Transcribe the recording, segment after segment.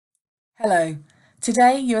Hello.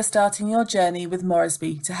 Today you are starting your journey with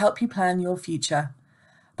Morrisby to help you plan your future.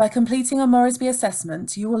 By completing a Morrisby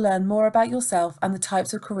assessment, you will learn more about yourself and the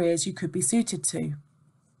types of careers you could be suited to.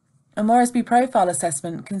 A Morrisby Profile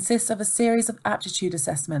assessment consists of a series of aptitude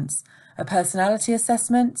assessments, a personality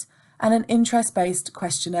assessment, and an interest-based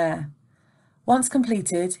questionnaire. Once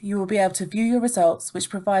completed, you will be able to view your results,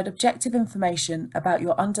 which provide objective information about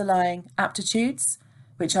your underlying aptitudes,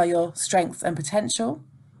 which are your strengths and potential,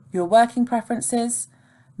 your working preferences,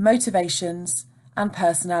 motivations, and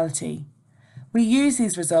personality. We use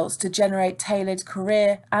these results to generate tailored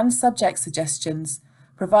career and subject suggestions,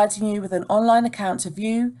 providing you with an online account to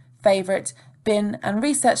view, favourite, bin, and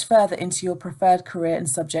research further into your preferred career and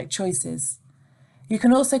subject choices. You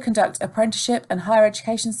can also conduct apprenticeship and higher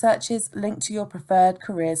education searches linked to your preferred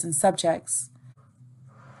careers and subjects.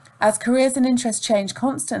 As careers and interests change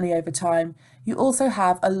constantly over time, you also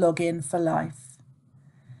have a login for life.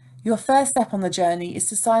 Your first step on the journey is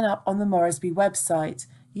to sign up on the Morrisby website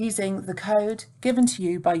using the code given to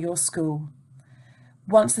you by your school.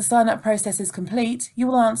 Once the sign-up process is complete, you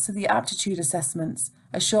will answer the aptitude assessments,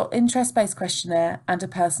 a short interest-based questionnaire, and a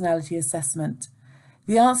personality assessment.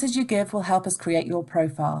 The answers you give will help us create your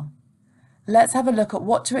profile. Let's have a look at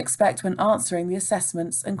what to expect when answering the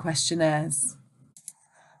assessments and questionnaires.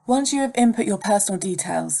 Once you have input your personal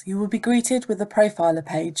details, you will be greeted with the profiler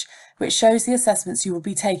page, which shows the assessments you will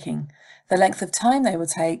be taking, the length of time they will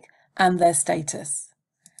take, and their status.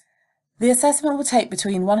 The assessment will take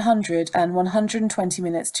between 100 and 120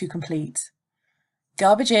 minutes to complete.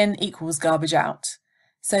 Garbage in equals garbage out,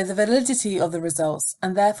 so the validity of the results,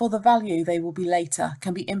 and therefore the value they will be later,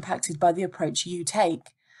 can be impacted by the approach you take.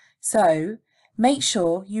 So, make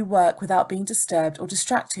sure you work without being disturbed or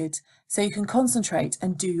distracted so you can concentrate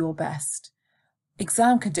and do your best.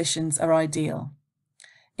 Exam conditions are ideal.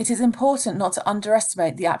 It is important not to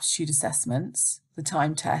underestimate the aptitude assessments, the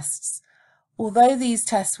time tests. Although these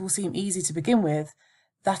tests will seem easy to begin with,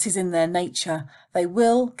 that is in their nature, they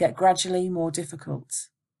will get gradually more difficult.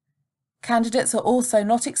 Candidates are also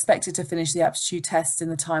not expected to finish the aptitude tests in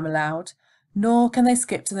the time allowed, nor can they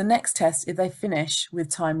skip to the next test if they finish with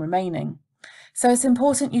time remaining. So it's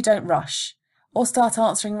important you don't rush, or start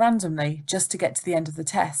answering randomly just to get to the end of the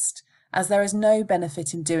test, as there is no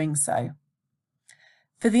benefit in doing so.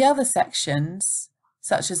 For the other sections,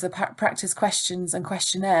 such as the practice questions and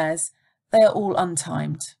questionnaires, they are all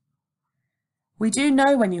untimed. We do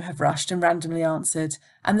know when you have rushed and randomly answered,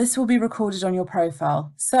 and this will be recorded on your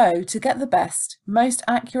profile. So, to get the best, most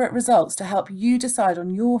accurate results to help you decide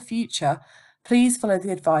on your future, please follow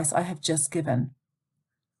the advice I have just given.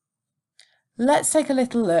 Let's take a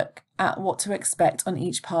little look at what to expect on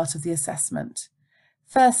each part of the assessment.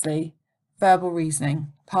 Firstly, verbal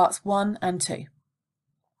reasoning, parts 1 and 2.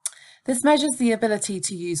 This measures the ability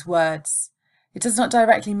to use words. It does not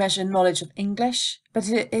directly measure knowledge of English, but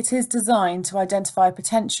it is designed to identify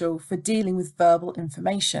potential for dealing with verbal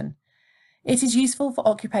information. It is useful for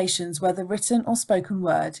occupations where the written or spoken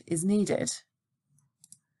word is needed.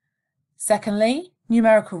 Secondly,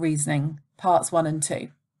 numerical reasoning, parts 1 and 2.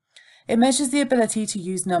 It measures the ability to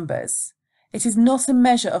use numbers. It is not a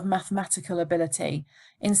measure of mathematical ability.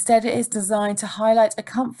 Instead, it is designed to highlight a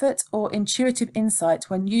comfort or intuitive insight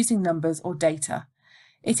when using numbers or data.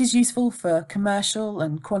 It is useful for commercial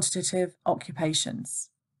and quantitative occupations.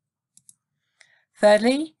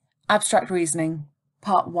 Thirdly, abstract reasoning,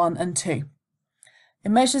 part 1 and 2. It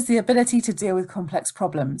measures the ability to deal with complex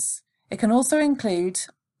problems. It can also include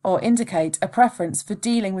or indicate a preference for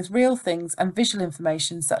dealing with real things and visual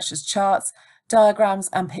information such as charts, diagrams,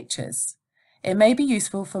 and pictures. It may be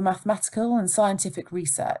useful for mathematical and scientific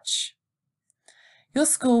research. Your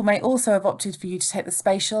school may also have opted for you to take the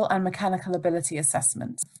spatial and mechanical ability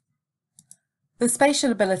assessment. The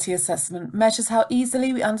spatial ability assessment measures how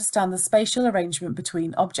easily we understand the spatial arrangement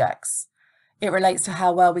between objects. It relates to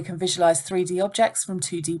how well we can visualize 3D objects from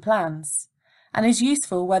 2D plans, and is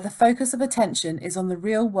useful where the focus of attention is on the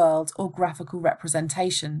real world or graphical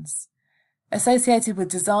representations. Associated with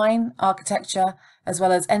design, architecture, as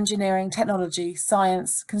well as engineering, technology,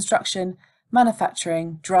 science, construction,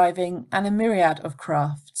 manufacturing, driving, and a myriad of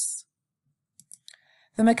crafts.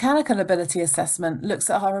 The mechanical ability assessment looks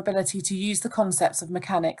at our ability to use the concepts of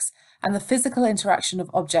mechanics and the physical interaction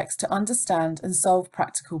of objects to understand and solve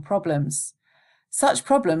practical problems. Such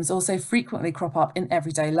problems also frequently crop up in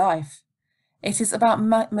everyday life. It is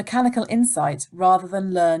about mechanical insight rather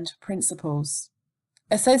than learned principles.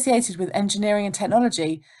 Associated with engineering and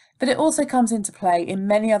technology, but it also comes into play in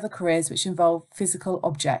many other careers which involve physical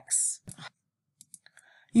objects.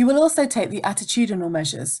 You will also take the attitudinal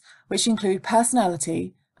measures, which include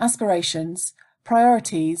personality, aspirations,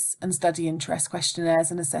 priorities and study interest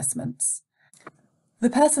questionnaires and assessments. The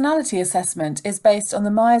personality assessment is based on the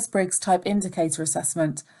Myers-Briggs Type Indicator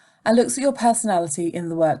assessment and looks at your personality in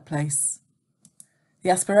the workplace. The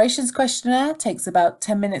aspirations questionnaire takes about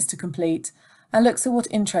 10 minutes to complete and looks at what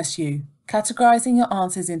interests you, categorising your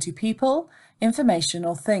answers into people, information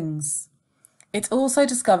or things. It also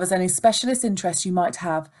discovers any specialist interests you might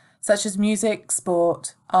have, such as music,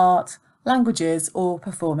 sport, art, languages or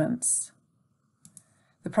performance.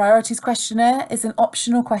 The priorities questionnaire is an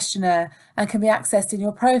optional questionnaire and can be accessed in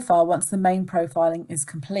your profile once the main profiling is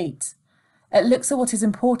complete. It looks at what is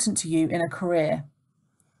important to you in a career.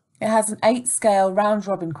 It has an 8-scale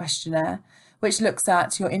round-robin questionnaire, which looks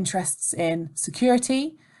at your interests in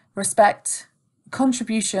security, respect,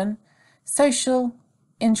 contribution, social,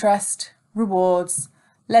 interest, rewards,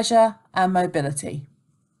 leisure, and mobility.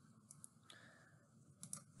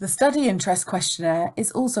 The study interest questionnaire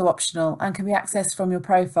is also optional and can be accessed from your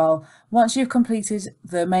profile once you've completed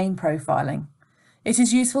the main profiling. It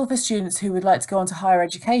is useful for students who would like to go on to higher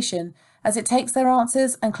education as it takes their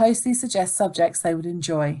answers and closely suggests subjects they would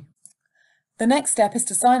enjoy. The next step is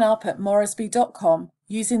to sign up at morrisby.com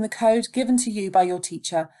using the code given to you by your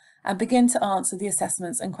teacher and begin to answer the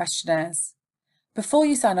assessments and questionnaires. Before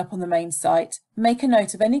you sign up on the main site, make a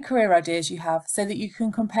note of any career ideas you have so that you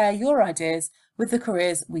can compare your ideas with the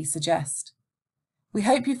careers we suggest. We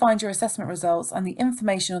hope you find your assessment results and the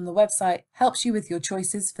information on the website helps you with your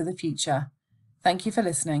choices for the future. Thank you for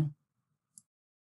listening.